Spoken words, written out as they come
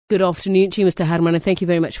Good afternoon to you, Mr. Herman, and thank you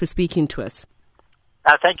very much for speaking to us.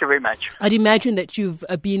 Thank you very much. I'd imagine that you've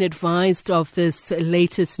been advised of this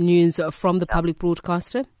latest news from the public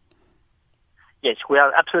broadcaster? Yes, we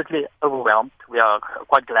are absolutely overwhelmed. We are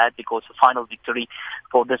quite glad because it's a final victory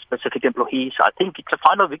for the specific employees. I think it's a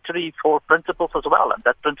final victory for principals as well, and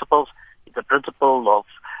that principles is the principle of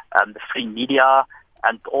the free media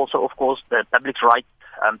and also, of course, the public's right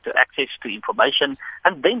to access to information,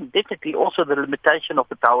 and then definitely also the limitation of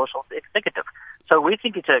the powers of the executive. So we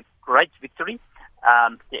think it's a great victory.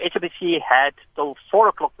 The SABC had till 4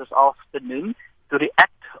 o'clock this afternoon to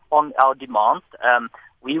react on our demand.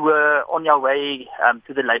 We were on our way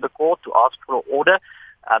to the Labour Court to ask for an order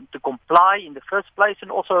to comply in the first place,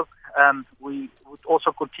 and also we would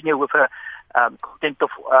also continue with a contempt of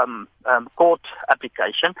court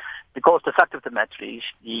application, because the fact of the matter is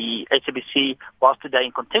the SABC was today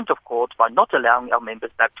in contempt of court by not allowing our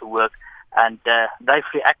members back to work, and they've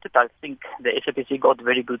reacted. I think the SABC got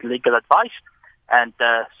very good legal advice, and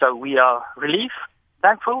so we are relieved,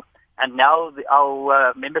 thankful. And now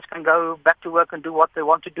our members can go back to work and do what they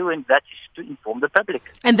want to do, and that is to inform the public.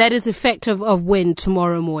 And that is effective of when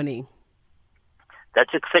tomorrow morning? That's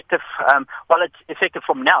effective. Well, it's effective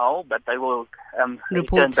from now, but they will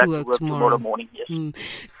report return to back work tomorrow morning. Yes.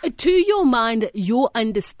 To your mind, your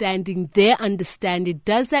understanding, their understanding,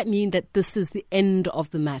 does that mean that this is the end of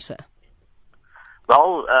the matter?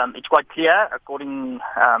 Well, it's quite clear, according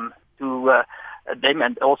to them,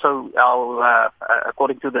 and also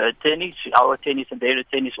according to the attorneys, our attorneys and their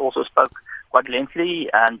attorneys also spoke quite lengthily,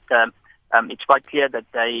 and it's quite clear that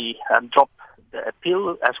they dropped the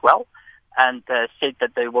appeal as well, and said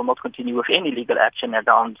that they will not continue with any legal action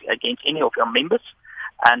against any of our members,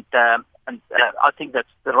 and I think that's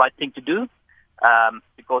the right thing to do,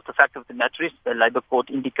 because the fact of the matter is the Labour Court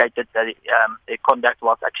indicated that their conduct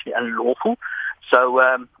was actually unlawful.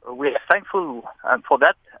 So we are thankful for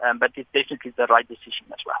that, but it's definitely the right decision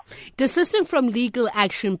as well. Desisting from legal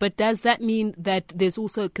action, but does that mean that there's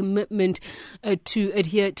also a commitment to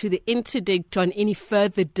adhere to the interdict on any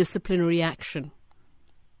further disciplinary action?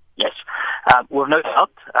 Yes, with no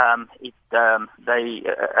doubt. They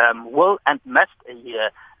will and must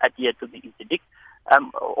adhere to the interdict.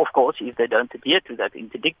 Of course, if they don't adhere to that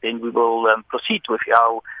interdict, then we will proceed with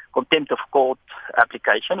our contempt of court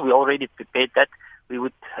application. We already prepared that. We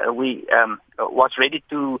was ready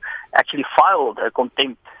to actually file a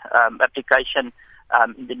contempt application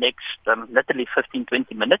in the next literally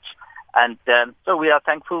 15-20 minutes. And so we are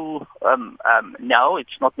thankful now.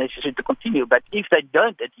 It's not necessary to continue. But if they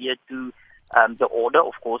don't adhere to the order,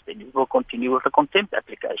 of course, then we will continue with the contempt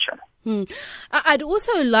application. I'd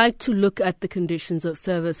also like to look at the conditions of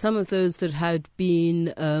service. Some of those that had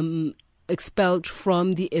been expelled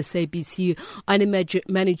from the SABC on a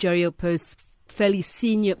managerial post, fairly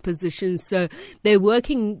senior positions, so their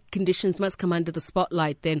working conditions must come under the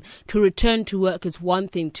spotlight then. To return to work is one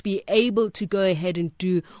thing. To be able to go ahead and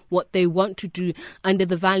do what they want to do under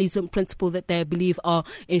the values and principles that they believe are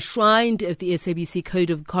enshrined of the SABC Code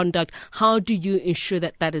of Conduct, how do you ensure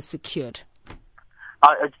that that is secured?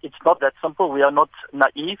 It's not that simple. We are not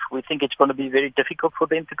naive. We think it's going to be very difficult for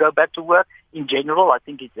them to go back to work. In general, I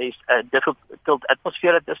think it is a difficult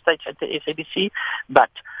atmosphere at this stage at the SABC, but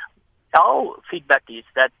our feedback is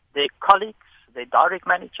that their colleagues, their direct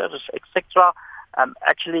managers, etc.,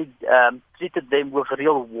 actually treated them with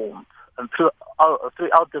real warmth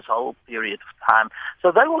throughout this whole period of time.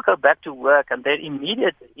 So they will go back to work, and their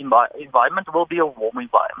immediate environment will be a warm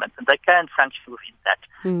environment, and they can function within that.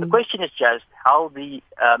 The question is just how the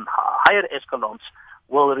higher echelons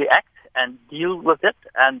will react and deal with it.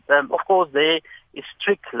 And of course, there is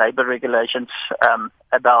strict labour regulations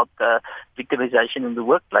about victimization in the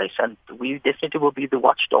workplace, and we definitely will be the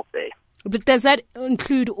watchdog there. But does that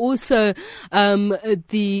include also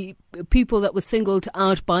the people that were singled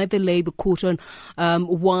out by the Labour Court on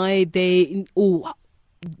why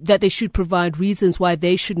that they should provide reasons why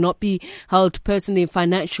they should not be held personally and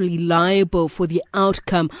financially liable for the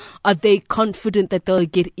outcome? Are they confident that they'll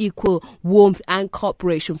get equal warmth and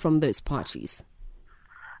cooperation from those parties?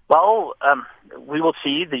 Well, we will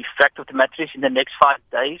see. The fact of the matter is, in the next 5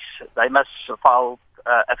 days, they must file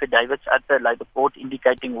affidavits at the Labour Court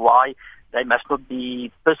indicating why they must not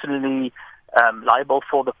be personally liable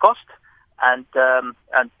for the cost. And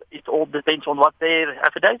it all depends on what their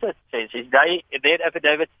affidavit says. If their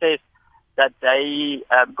affidavit says that they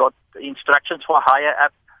got instructions for higher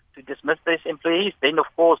up to dismiss these employees, then of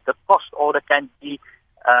course the cost order can be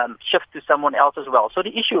shifted to someone else as well. So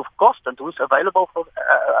the issue of cost and who's available for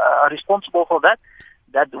responsible for that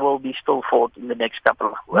that will be still fought in the next couple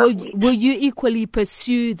of weeks. Will you equally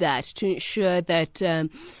pursue that to ensure that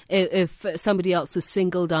if somebody else is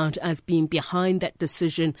singled out as being behind that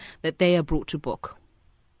decision, that they are brought to book?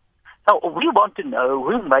 So we want to know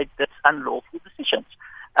who made these unlawful decisions.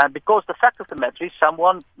 Because the fact of the matter is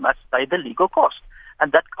someone must pay the legal cost.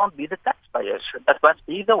 And that can't be the taxpayers. That must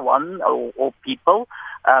be the one or people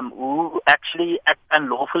who actually act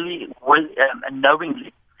unlawfully,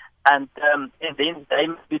 knowingly. And then they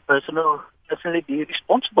must be personally be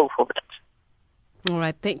responsible for that. All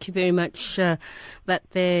right, thank you very much. That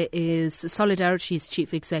there is Solidarity's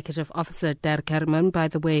Chief Executive Officer, Dirk Herman. By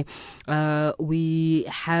the way, we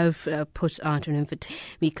have put out an invitation.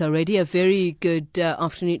 Mika Reddy, a very good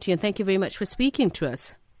afternoon to you, and thank you very much for speaking to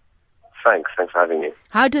us. Thanks for having me.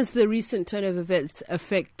 How does the recent turn of events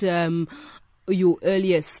affect your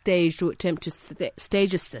earlier staged or attempt to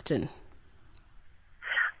stage a sit-in?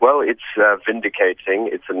 Well, it's vindicating.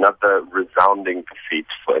 It's another resounding defeat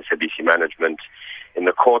for SABC management in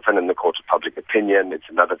the court and in the court of public opinion. It's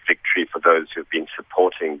another victory for those who have been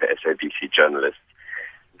supporting the SABC journalists.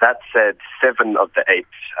 That said, 7 of the 8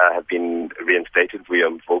 have been reinstated.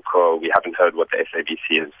 William Vuko, we haven't heard what the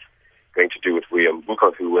SABC is going to do with William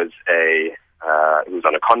Vuko, who was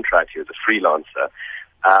on a contract. He was a freelancer.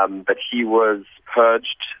 But he was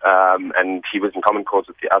purged, and he was in common cause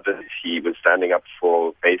with the others. He was standing up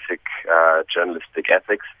for basic journalistic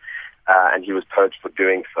ethics, and he was purged for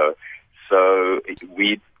doing so. So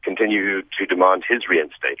we continue to demand his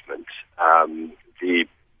reinstatement.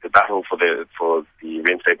 The battle for the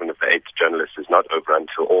reinstatement of the 8 journalists is not over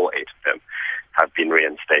until all 8 of them have been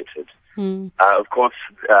reinstated. Of course,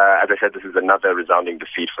 as I said, this is another resounding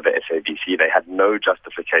defeat for the SABC. They had no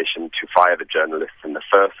justification to fire the journalists in the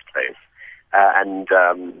first place. And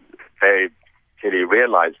they clearly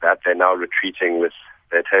realize that. They're now retreating with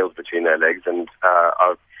their tails between their legs and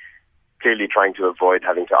are clearly trying to avoid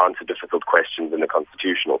having to answer difficult questions in the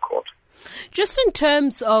Constitutional Court. Just in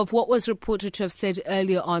terms of what was reported to have said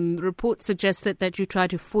earlier on, the report suggested that you try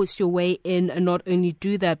to force your way in and not only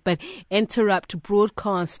do that, but interrupt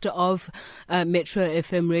broadcast of Metro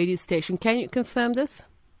FM radio station. Can you confirm this?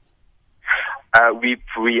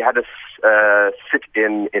 We had a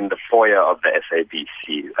sit-in the foyer of the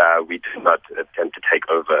SABC. We did not attempt to take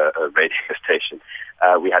over a radio station.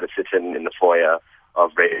 We had a sit-in the foyer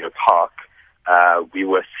of Radio Park. We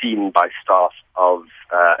were seen by staff of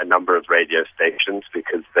a number of radio stations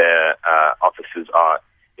because their offices are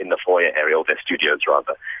in the foyer area, or their studios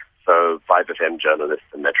rather. So Vibe FM journalists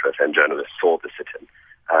and Metro FM journalists saw the sit-in,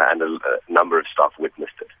 and a number of staff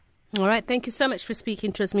witnessed it. All right, thank you so much for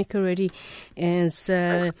speaking to us, Mika Reddy.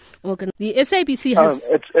 The SABC has...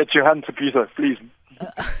 it's Johan Tapiso, please.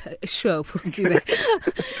 Sure, we'll do that.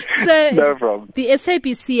 So no problem. The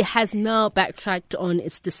SABC has now backtracked on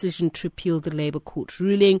its decision to appeal the Labour Court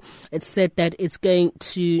ruling. It said that it's going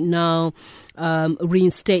to now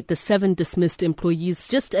reinstate the 7 dismissed employees.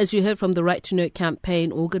 Just as you heard from the Right to Know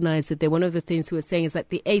campaign organizer there, one of the things he was saying is that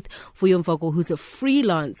the 8th, William Vogel, who's a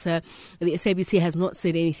freelancer, the SABC has not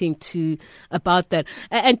said anything about that.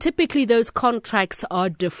 And typically those contracts are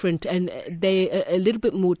different and they're a little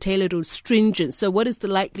bit more tailored or stringent. So what is the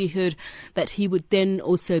likelihood that he would then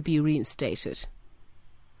also be reinstated?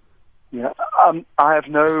 Yeah, I have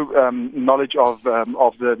no knowledge of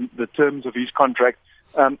the terms of his contract.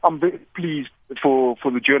 I'm very pleased for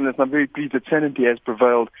the journalists. I'm very pleased that sanity has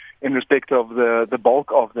prevailed in respect of the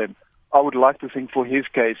bulk of them. I would like to think for his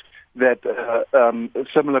case that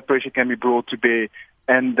similar pressure can be brought to bear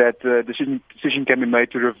and that decision can be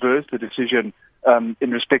made to reverse the decision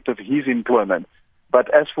in respect of his employment.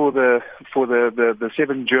 But as for the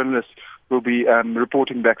 7 journalists who will be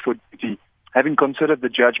reporting back for duty, having considered the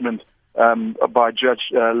judgment by Judge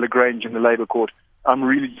Lagrange in the Labour Court, I'm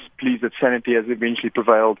really pleased that sanity has eventually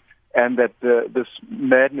prevailed and that this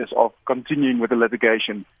madness of continuing with the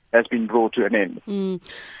litigation has been brought to an end.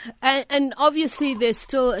 And obviously there's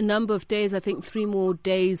still a number of days, I think 3 more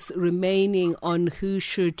days remaining on who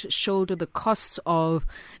should shoulder the costs of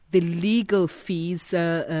the legal fees.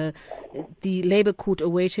 The Labour Court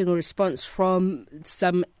awaiting a response from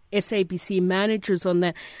some SABC managers on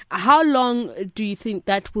that. How long do you think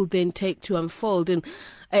that will then take to unfold,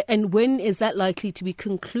 and when is that likely to be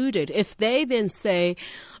concluded? If they then say,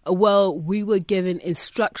 well, we were given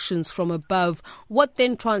instructions from above, what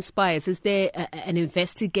then transpires? Is there an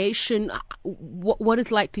investigation? What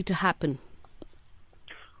is likely to happen?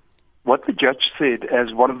 What the judge said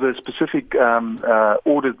as one of the specific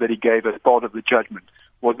orders that he gave as part of the judgment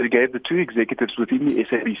was that he gave the 2 executives within the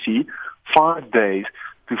SABC 5 days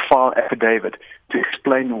to file affidavit to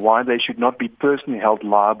explain why they should not be personally held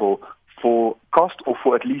liable for cost or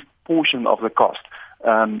for at least portion of the cost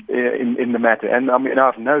in the matter. And I mean, I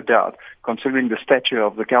have no doubt, considering the stature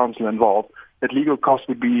of the council involved, that legal costs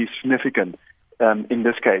would be significant in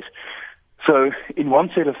this case. So, in one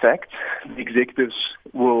set of facts, the executives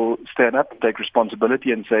will stand up, take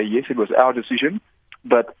responsibility and say, yes, it was our decision,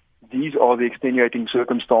 but these are the extenuating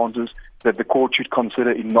circumstances that the court should consider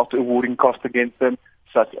in not awarding costs against them,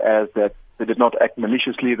 such as that they did not act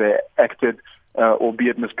maliciously, they acted,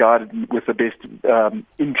 albeit misguided, with the best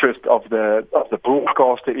interest of the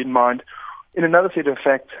broadcaster in mind. In another set of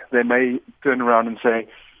facts, they may turn around and say,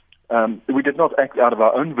 we did not act out of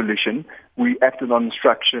our own volition, we acted on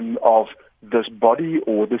instruction of this body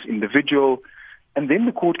or this individual, and then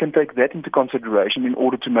the court can take that into consideration in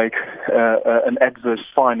order to make an adverse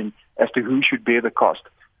finding as to who should bear the cost.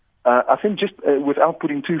 I think just without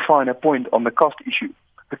putting too fine a point on the cost issue,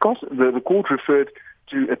 the court referred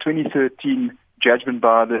to a 2013 judgment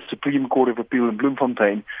by the Supreme Court of Appeal in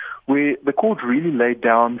Bloemfontein, where the court really laid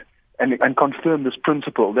down and confirmed this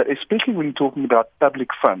principle that especially when you're talking about public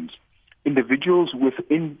funds, individuals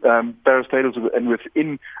within parastatals and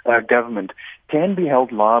within government can be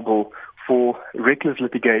held liable for reckless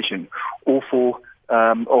litigation or for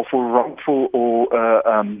wrongful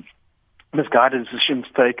or misguided decisions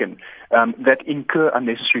taken that incur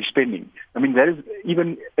unnecessary spending. I mean, that is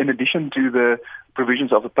even in addition to the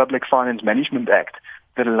provisions of the Public Finance Management Act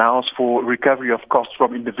that allows for recovery of costs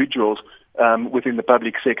from individuals within the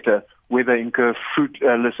public sector where they incur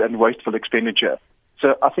fruitless and wasteful expenditure.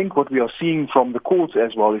 So I think what we are seeing from the courts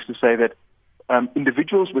as well is to say that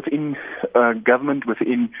individuals within government,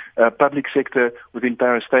 within public sector, within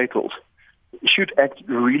parastatals should act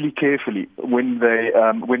really carefully when they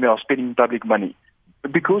are spending public money,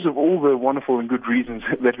 because of all the wonderful and good reasons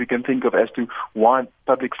that we can think of as to why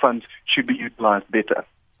public funds should be utilized better.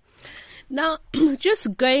 Now,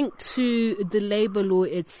 just going to the labor law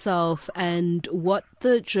itself and what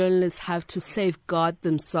the journalists have to safeguard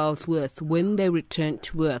themselves with when they return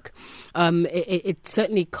to work, it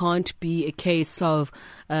certainly can't be a case of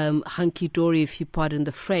hunky-dory, if you pardon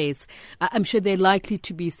the phrase. I'm sure there are likely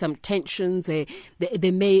to be some tensions.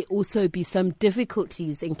 There may also be some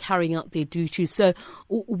difficulties in carrying out their duties. So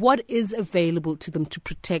what is available to them to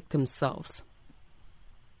protect themselves?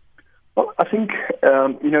 Well, I think,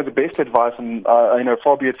 the best advice, and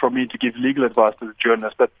far be it from me to give legal advice to the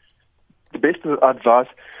journalists, but the best advice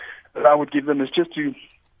that I would give them is just to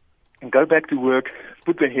go back to work,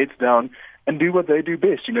 put their heads down, and do what they do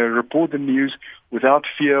best. Report the news without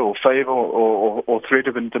fear or favor or threat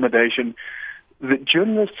of intimidation. The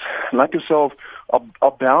journalists, like yourself,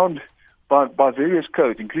 are bound by various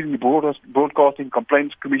codes, including the Broadcasting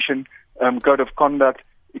Complaints Commission, Code of Conduct,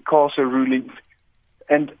 ICASA rulings.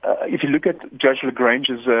 And if you look at Judge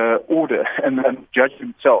Lagrange's order and the judge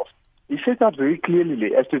himself, he sets out very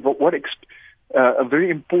clearly as to what a very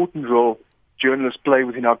important role journalists play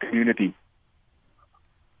within our community.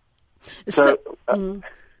 No,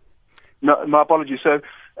 my apologies. So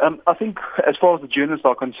I think as far as the journalists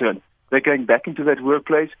are concerned, they're going back into that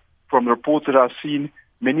workplace. From the reports that I've seen,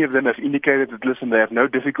 many of them have indicated that, listen, they have no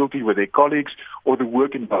difficulty with their colleagues or the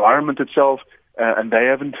work environment itself. And they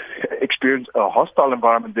haven't experienced a hostile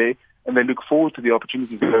environment there, and they look forward to the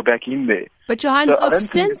opportunity to go back in there. But Johan,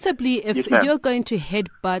 ostensibly, if you're going to head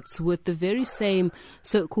butts with the very same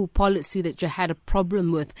so-called policy that you had a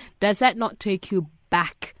problem with, does that not take you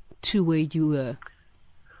back to where you were?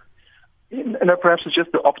 Perhaps it's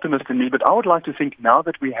just the optimist in me, but I would like to think now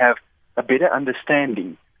that we have a better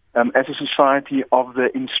understanding as a society of the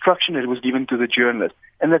instruction that was given to the journalist,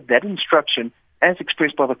 and that instruction, as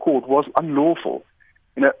expressed by the court, was unlawful.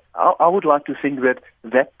 I would like to think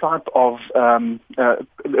that type of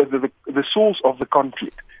the source of the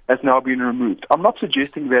conflict has now been removed. I'm not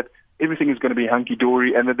suggesting that everything is going to be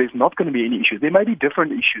hunky-dory and that there's not going to be any issues. There may be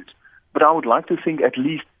different issues, but I would like to think at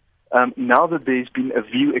least now that there's been a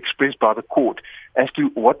view expressed by the court as to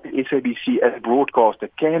what the SABC as a broadcaster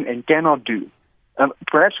can and cannot do,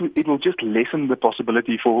 perhaps it will just lessen the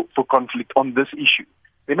possibility for conflict on this issue.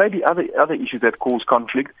 There may be other issues that cause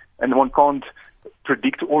conflict, and one can't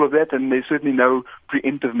predict all of that, and there's certainly no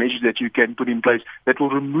preemptive measures that you can put in place that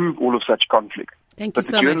will remove all of such conflict. Thank you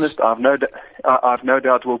so much. But the journalists, I've no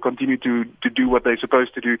doubt, will continue to do what they're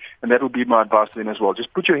supposed to do, and that will be my advice to them as well.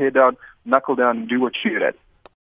 Just put your head down, knuckle down, and do what you're good at.